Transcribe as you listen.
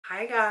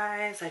Hi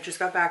guys, I just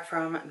got back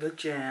from the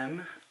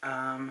gym.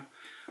 I'm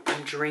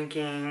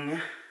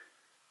drinking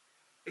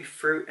a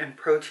fruit and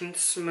protein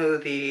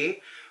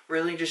smoothie.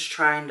 Really just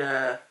trying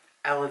to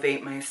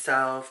elevate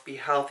myself, be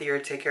healthier,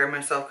 take care of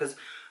myself, because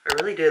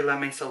I really did let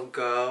myself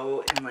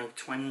go in like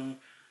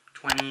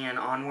 2020 and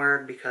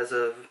onward because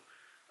of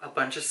a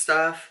bunch of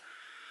stuff.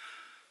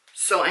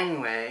 So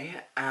anyway,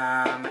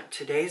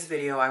 today's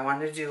video I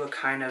wanted to do a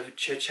kind of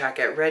chit chat,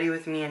 get ready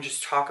with me, and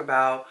just talk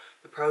about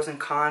the pros and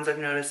cons I've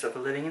noticed of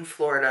living in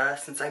Florida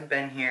since I've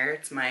been here.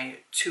 It's my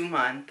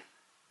 2-month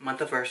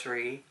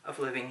anniversary of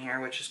living here,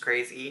 which is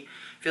crazy.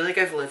 I feel like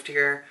I've lived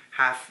here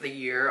half the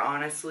year,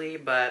 honestly,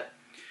 but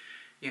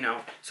you know.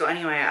 So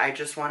anyway, I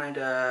just wanted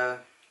to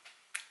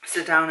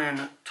sit down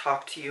and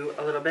talk to you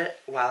a little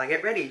bit while I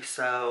get ready.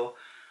 So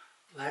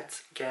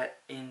let's get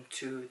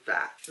into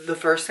that. The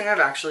first thing I've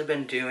actually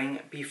been doing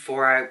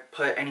before I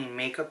put any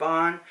makeup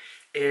on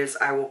is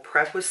I will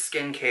prep with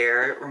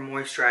skincare or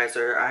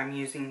moisturizer. I'm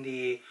using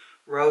the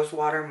Rose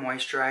Water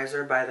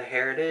Moisturizer by the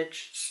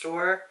Heritage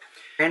store.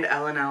 And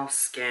L&L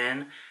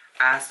Skin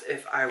asked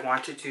if I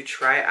wanted to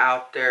try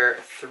out their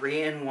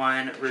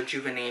 3-in-1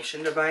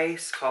 rejuvenation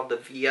device called the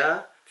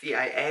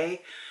VIA.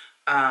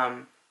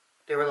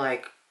 They were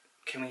like,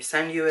 can we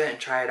send you it and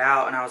try it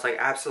out? And I was like,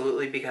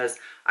 absolutely, because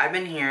I've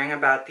been hearing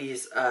about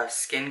these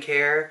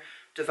skincare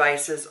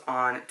devices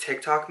on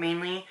TikTok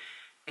mainly,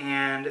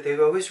 and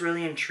they've always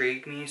really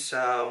intrigued me.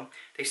 So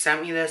they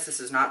sent me this. This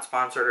is not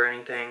sponsored or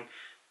anything.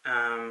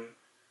 I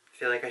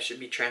feel like I should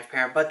be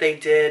transparent, but they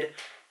did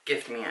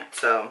gift me it.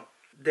 So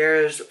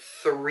there's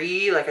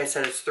 3, like I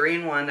said, it's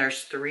 3-in-1.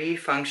 There's 3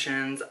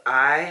 functions.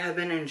 I have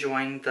been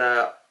enjoying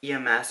the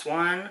EMS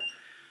one.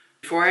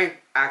 Before I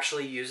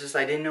actually use this,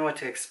 I didn't know what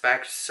to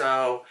expect.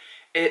 So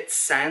it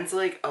sends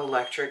like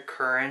electric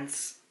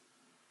currents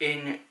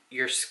in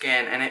your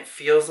skin, and it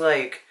feels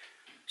like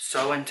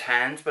so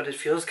intense, but it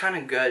feels kind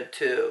of good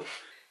too.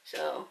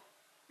 So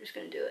I'm just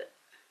gonna do it.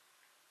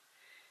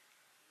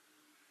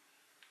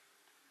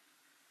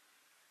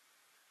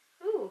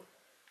 Ooh.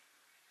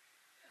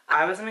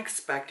 I wasn't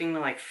expecting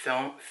to like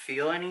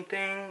feel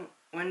anything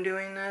when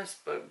doing this,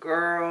 but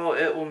girl,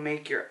 it will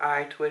make your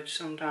eye twitch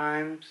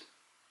sometimes.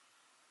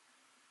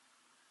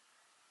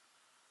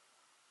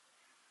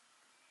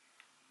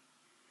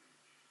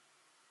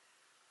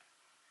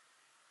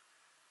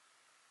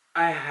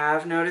 I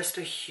have noticed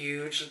a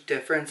huge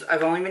difference.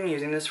 I've only been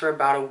using this for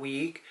about a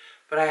week,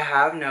 but I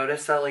have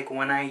noticed that like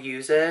when I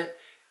use it,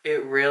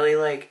 it really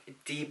like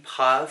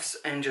depuffs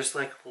and just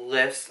like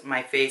lifts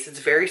my face. It's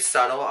very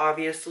subtle,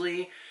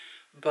 obviously,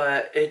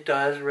 but it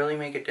does really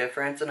make a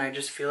difference, and I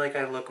just feel like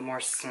I look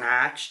more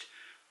snatched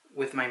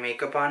with my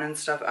makeup on and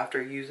stuff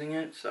after using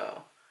it.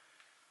 So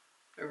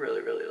I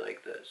really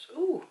like this.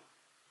 Ooh.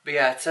 But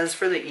yeah, it says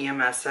for the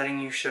EMS setting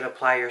you should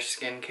apply your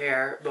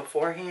skincare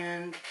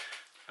beforehand.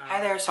 Hi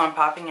there, so I'm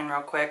popping in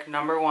real quick.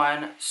 Number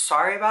 1,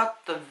 sorry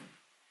about the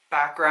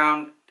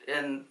background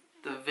in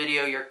the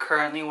video you're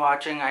currently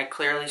watching. I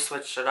clearly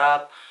switched it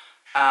up.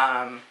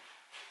 I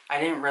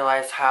didn't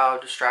realize how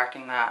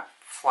distracting that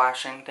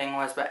flashing thing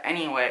was, but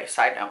anyway,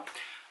 side note.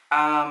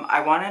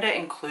 I wanted to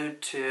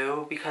include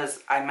too,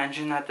 because I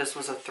mentioned that this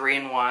was a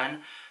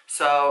 3-in-1.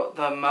 So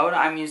the mode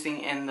I'm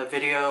using in the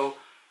video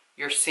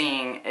you're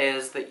seeing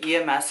is the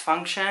EMS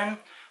function,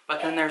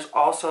 but then there's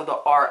also the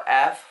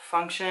RF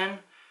function,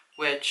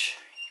 which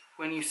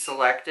when you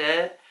select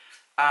it,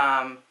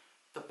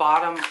 the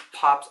bottom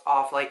pops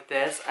off like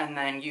this, and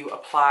then you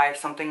apply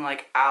something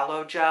like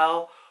aloe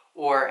gel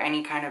or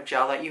any kind of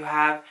gel that you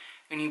have,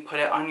 and you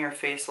put it on your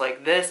face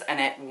like this, and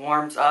it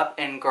warms up,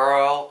 and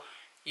girl,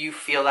 you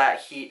feel that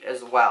heat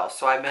as well.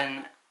 So I've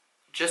been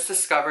just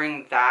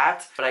discovering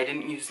that, but I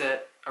didn't use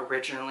it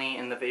originally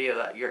in the video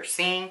that you're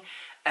seeing.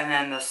 And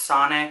then the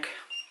sonic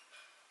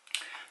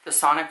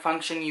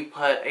function, you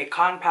put a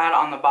cotton pad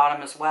on the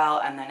bottom as well,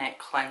 and then it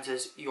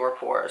cleanses your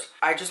pores.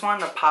 I just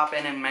wanted to pop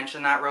in and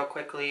mention that real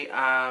quickly.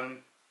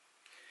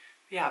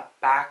 Yeah,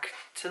 back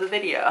to the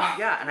video.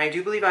 Yeah, and I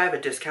do believe I have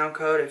a discount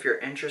code if you're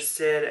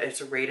interested.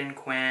 It's Raiden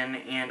Quinn,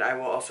 and I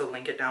will also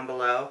link it down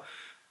below.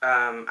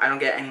 I don't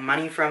get any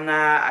money from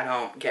that. I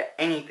don't get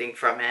anything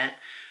from it.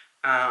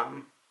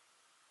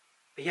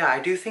 But yeah, I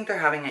do think they're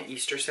having an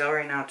Easter sale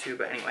right now too,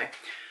 but anyway.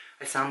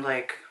 I'm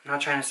not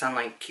trying to sound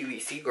like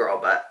QVC girl,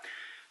 but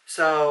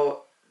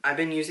so I've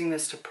been using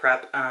this to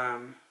prep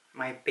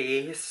my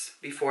base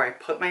before I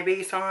put my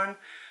base on.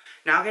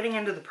 Now getting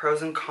into the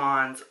pros and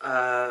cons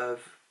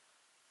of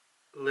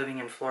living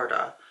in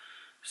Florida.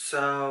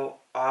 So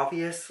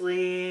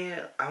obviously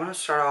I want to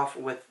start off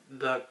with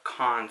the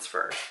cons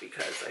first,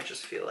 because I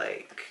just feel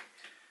like,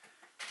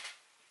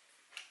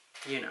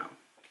 you know.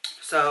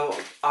 So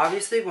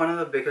obviously one of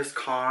the biggest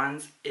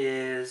cons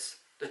is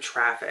the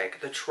traffic.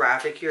 The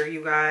traffic here,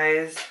 you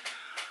guys.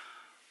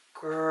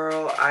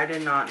 Girl, I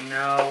did not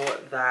know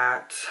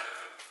that.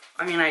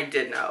 I mean, I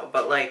did know,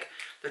 but like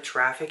the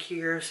traffic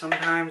here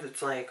sometimes,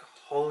 it's like,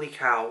 holy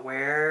cow,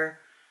 where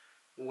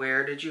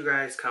did you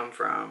guys come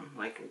from?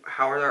 Like,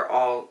 how are there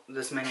all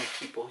this many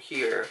people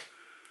here?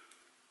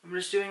 I'm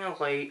just doing a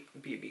light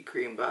BB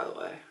cream, by the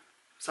way.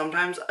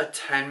 sometimes a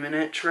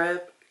 10-minute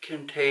trip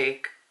can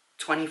take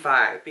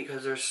 25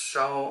 because there's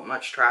so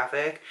much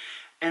traffic.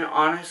 And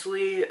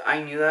honestly,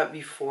 I knew that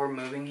before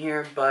moving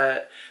here,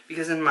 but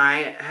because in my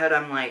head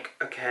I'm like,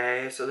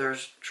 okay, so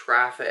there's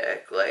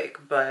traffic, like,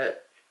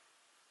 but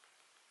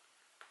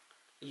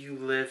you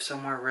live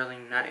somewhere really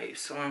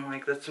nice. So I'm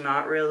like, that's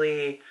not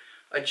really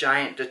a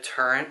giant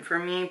deterrent for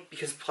me,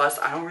 because plus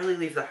I don't really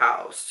leave the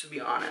house, to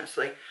be honest.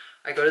 Like,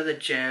 I go to the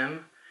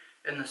gym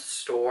and the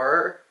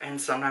store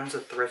and sometimes a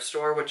thrift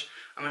store, which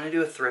I'm going to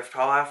do a thrift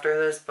haul after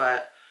this,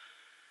 but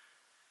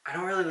I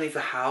don't really leave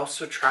the house,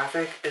 so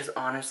traffic is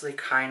honestly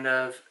kind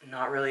of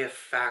not really a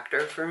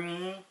factor for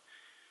me.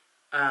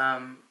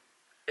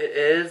 It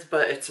is,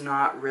 but it's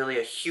not really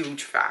a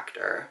huge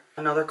factor.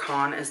 Another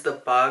con is the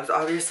bugs.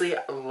 Obviously,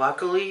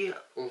 luckily,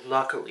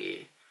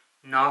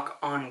 knock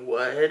on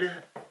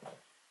wood,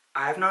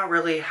 I've not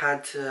really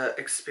had to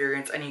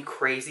experience any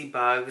crazy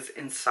bugs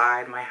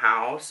inside my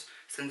house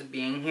since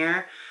being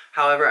here.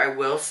 However, I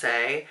will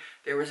say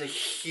there was a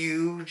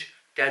huge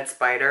dead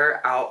spider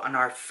out on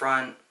our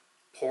front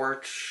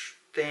porch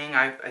thing.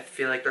 I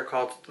feel like they're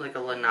called like a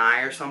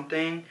lanai or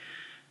something.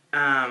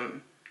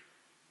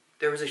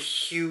 There was a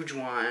huge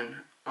one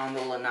on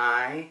the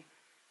lanai,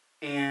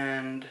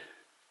 and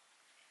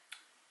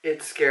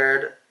it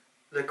scared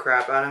the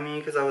crap out of me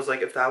because I was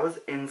like, if that was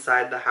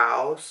inside the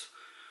house,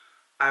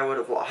 I would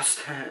have lost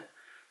it.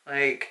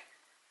 Like,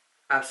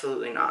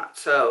 absolutely not.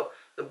 So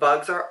the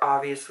bugs are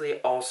obviously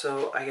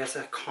also, I guess,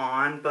 a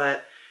con,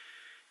 but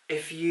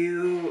if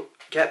you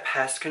get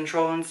pest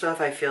control and stuff,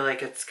 I feel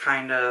like it's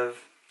kind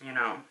of, you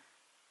know,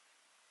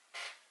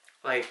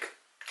 like,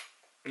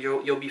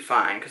 you'll be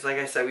fine. Because like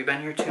I said, we've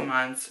been here 2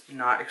 months,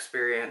 not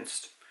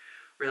experienced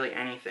really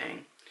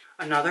anything.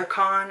 Another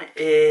con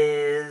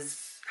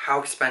is how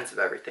expensive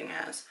everything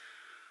is.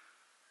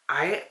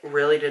 I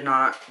really did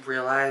not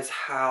realize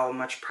how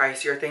much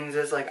pricier things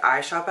is. Like,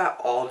 I shop at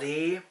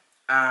Aldi,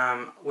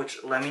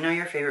 which, let me know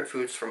your favorite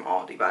foods from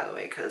Aldi, by the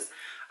way, because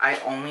I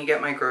only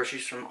get my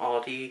groceries from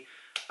Aldi.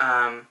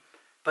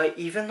 But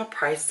even the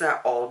prices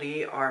at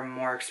Aldi are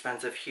more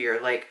expensive here.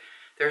 Like,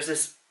 there's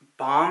this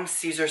bomb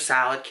Caesar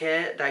salad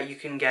kit that you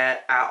can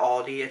get at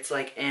Aldi. It's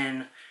like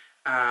in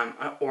an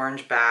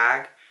orange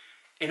bag.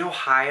 In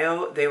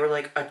Ohio, they were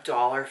like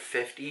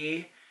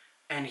 $1.50.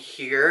 And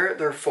here,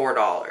 they're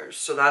 $4.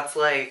 So that's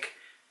like,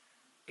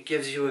 it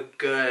gives you a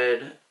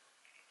good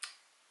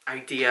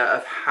idea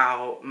of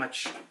how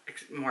much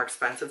more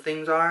expensive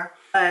things are.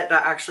 But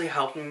that actually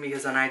helped me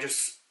because then I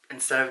just,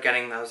 instead of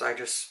getting those, I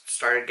just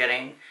started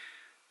getting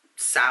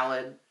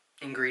salad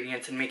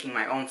ingredients and making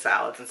my own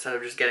salads instead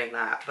of just getting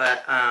that.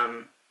 But,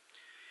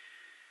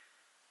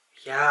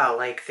 yeah,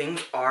 like,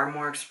 things are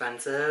more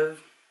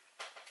expensive.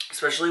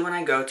 Especially when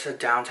I go to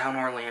downtown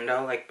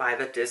Orlando, like by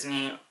the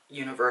Disney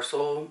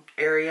Universal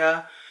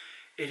area,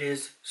 it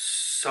is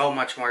so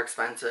much more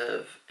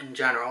expensive in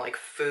general, like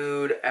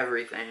food,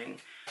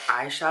 everything.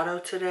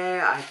 Eyeshadow today,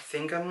 I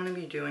think I'm going to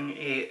be doing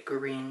a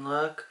green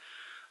look.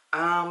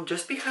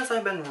 Just because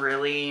I've been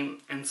really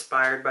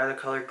inspired by the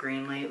color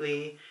green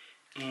lately,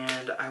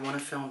 and I want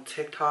to film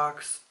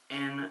TikToks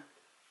in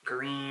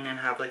green and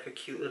have like a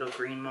cute little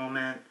green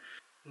moment.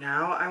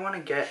 Now I want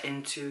to get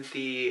into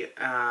the,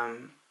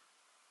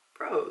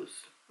 pros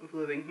of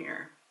living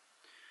here.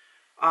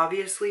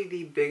 Obviously,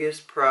 the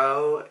biggest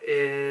pro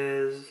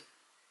is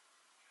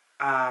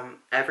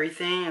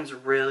everything is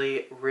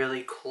really,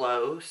 really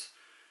close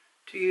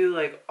to you.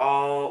 Like,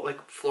 all,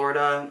 like,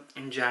 Florida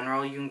in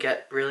general, you can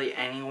get really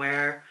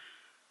anywhere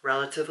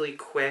relatively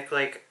quick.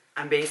 Like,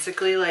 I'm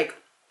basically like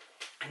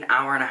an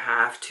hour and a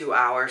half, 2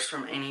 hours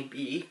from any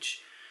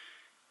beach,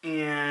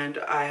 and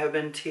I have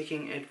been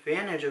taking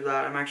advantage of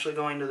that. I'm actually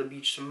going to the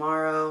beach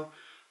tomorrow.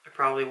 I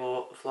probably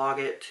will vlog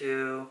it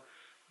too,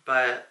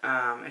 but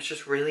it's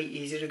just really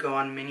easy to go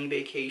on mini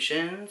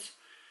vacations.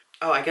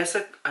 Oh, I guess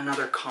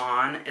another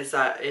con is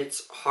that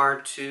it's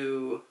hard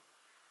to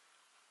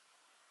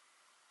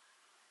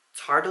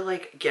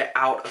like get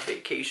out of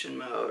vacation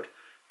mode,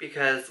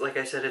 because like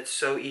I said, it's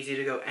so easy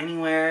to go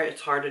anywhere.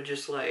 It's hard to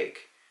just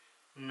like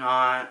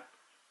not,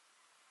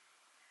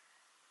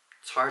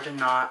 it's hard to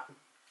not,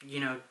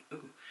 you know,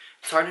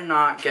 it's hard to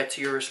not get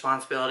to your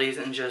responsibilities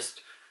and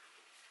just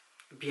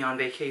be on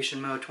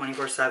vacation mode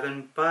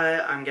 24/7,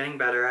 but I'm getting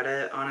better at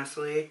it,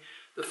 honestly.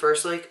 The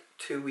first like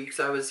 2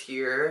 weeks I was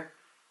here,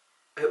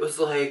 it was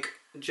like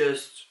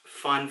just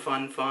fun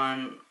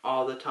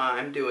all the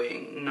time,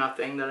 doing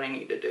nothing that I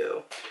need to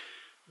do.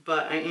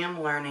 But I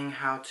am learning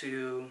how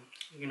to,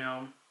 you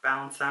know,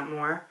 balance that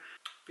more.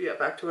 But yeah,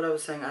 back to what I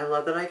was saying. I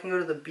love that I can go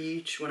to the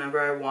beach whenever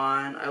I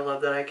want. I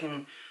love that I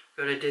can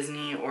go to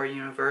Disney or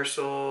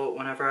Universal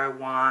whenever I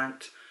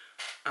want.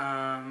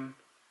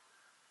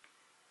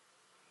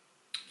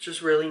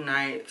 Just really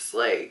nice.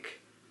 Like,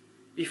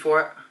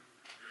 before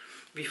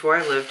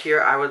I lived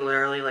here, I would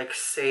literally like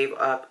save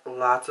up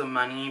lots of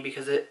money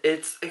because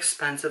it's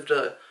expensive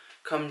to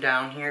come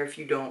down here if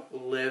you don't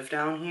live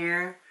down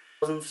here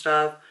and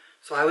stuff.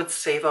 So I would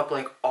save up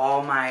like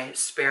all my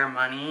spare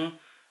money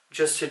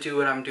just to do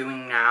what I'm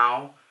doing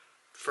now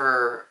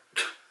for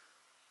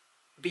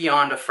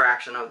beyond a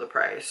fraction of the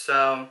price.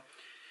 So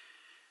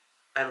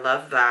I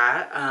love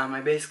that.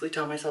 I basically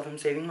tell myself I'm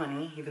saving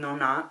money, even though I'm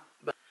not.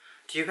 But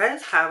do you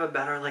guys have a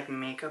better like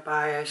makeup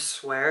eye? I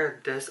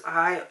swear this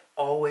eye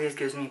always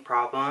gives me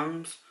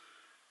problems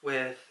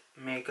with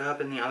makeup,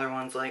 and the other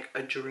one's like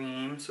a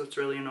dream, so it's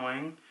really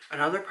annoying.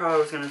 Another pro I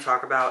was going to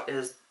talk about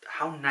is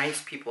how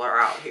nice people are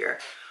out here.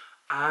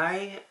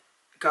 I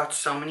got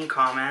so many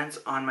comments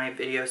on my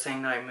video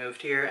saying that I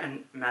moved here,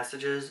 and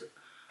messages.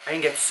 I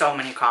didn't get so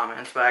many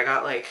comments, but I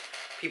got like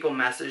people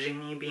messaging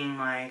me being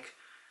like,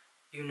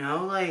 you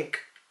know, like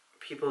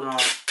people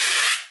don't,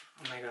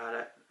 oh my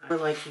god,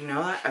 but like, you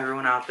know that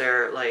everyone out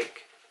there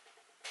like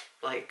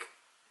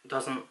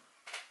doesn't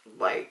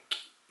like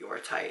your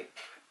type.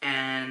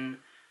 And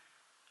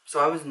so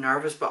I was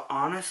nervous, but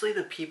honestly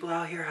the people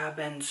out here have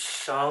been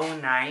so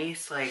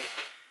nice. Like,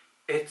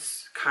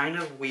 it's kind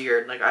of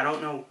weird. Like, I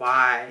don't know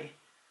why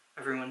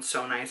everyone's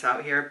so nice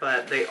out here,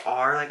 but they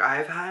are. Like,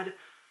 I've had,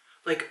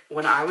 like,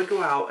 when I would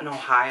go out in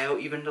Ohio,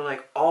 even to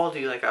like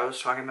Aldi, like I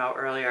was talking about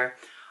earlier,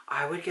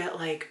 I would get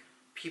like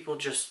people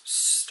just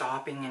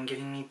stopping and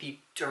giving me the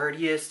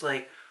dirtiest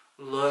like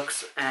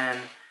looks and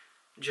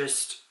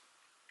just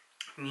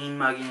mean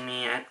mugging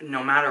me, and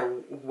no matter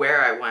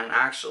where I went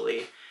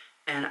actually.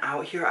 And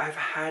out here I've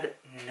had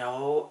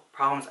no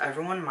problems.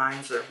 Everyone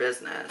minds their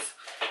business,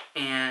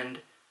 and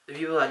the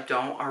people that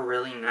don't are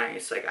really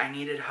nice. Like, I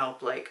needed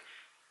help like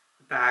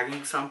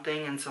bagging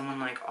something, and someone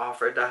like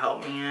offered to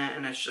help me it,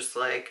 and it's just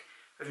like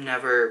I've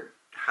never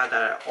had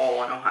that at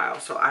all in Ohio.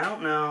 So I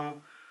don't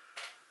know.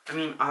 I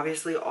mean,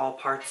 obviously all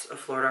parts of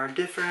Florida are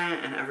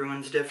different and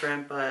everyone's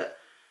different, but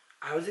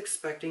I was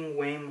expecting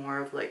way more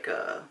of like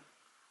a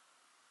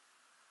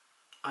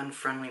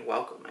unfriendly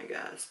welcome, I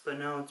guess. But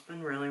no, it's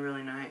been really,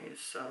 really nice,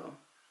 so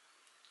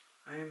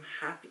I am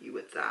happy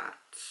with that.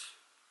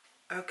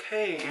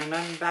 Okay, and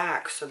I'm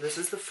back. So this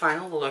is the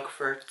final look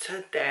for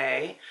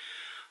today.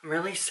 I'm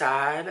really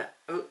sad.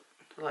 Oh,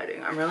 the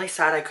lighting. I'm really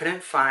sad I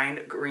couldn't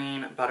find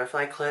green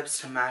butterfly clips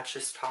to match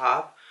this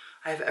top.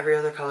 I have every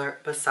other color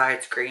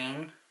besides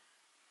green.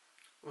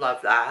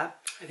 Love that.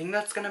 I think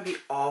that's gonna be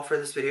all for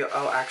this video.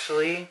 Oh,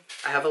 actually,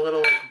 I have a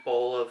little like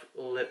bowl of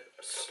lip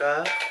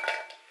stuff,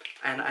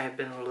 and I've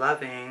been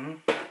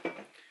loving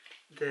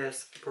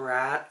this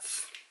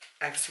Bratz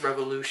X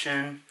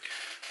Revolution.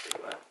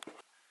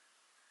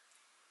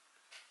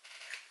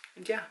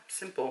 And yeah,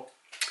 simple.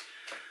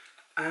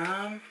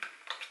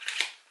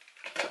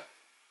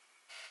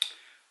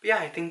 Yeah,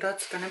 I think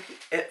that's gonna be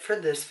it for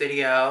this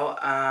video.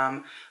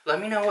 Let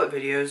me know what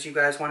videos you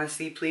guys want to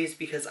see, please,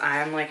 because I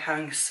am like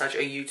having such a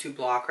YouTube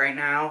block right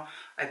now.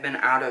 I've been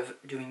out of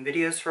doing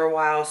videos for a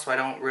while, so I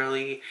don't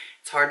really,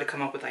 it's hard to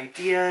come up with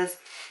ideas.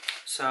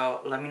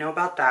 So let me know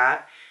about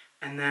that.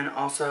 And then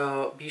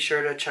also be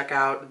sure to check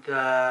out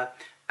the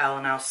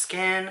L&L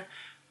Skin.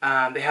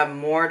 They have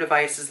more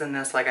devices than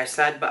this, like I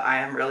said, but I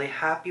am really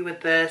happy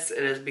with this.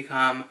 It has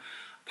become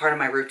part of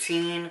my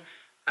routine.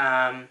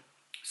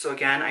 So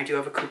again, I do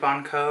have a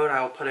coupon code.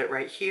 I will put it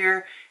right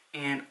here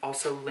and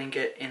also link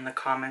it in the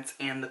comments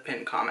and the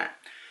pinned comment.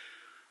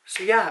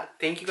 So yeah,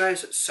 thank you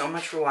guys so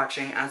much for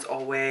watching. As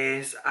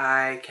always,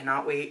 I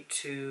cannot wait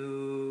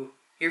to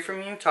hear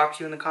from you, talk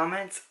to you in the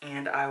comments,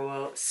 and I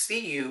will see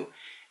you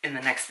in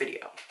the next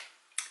video.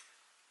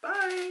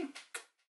 Bye!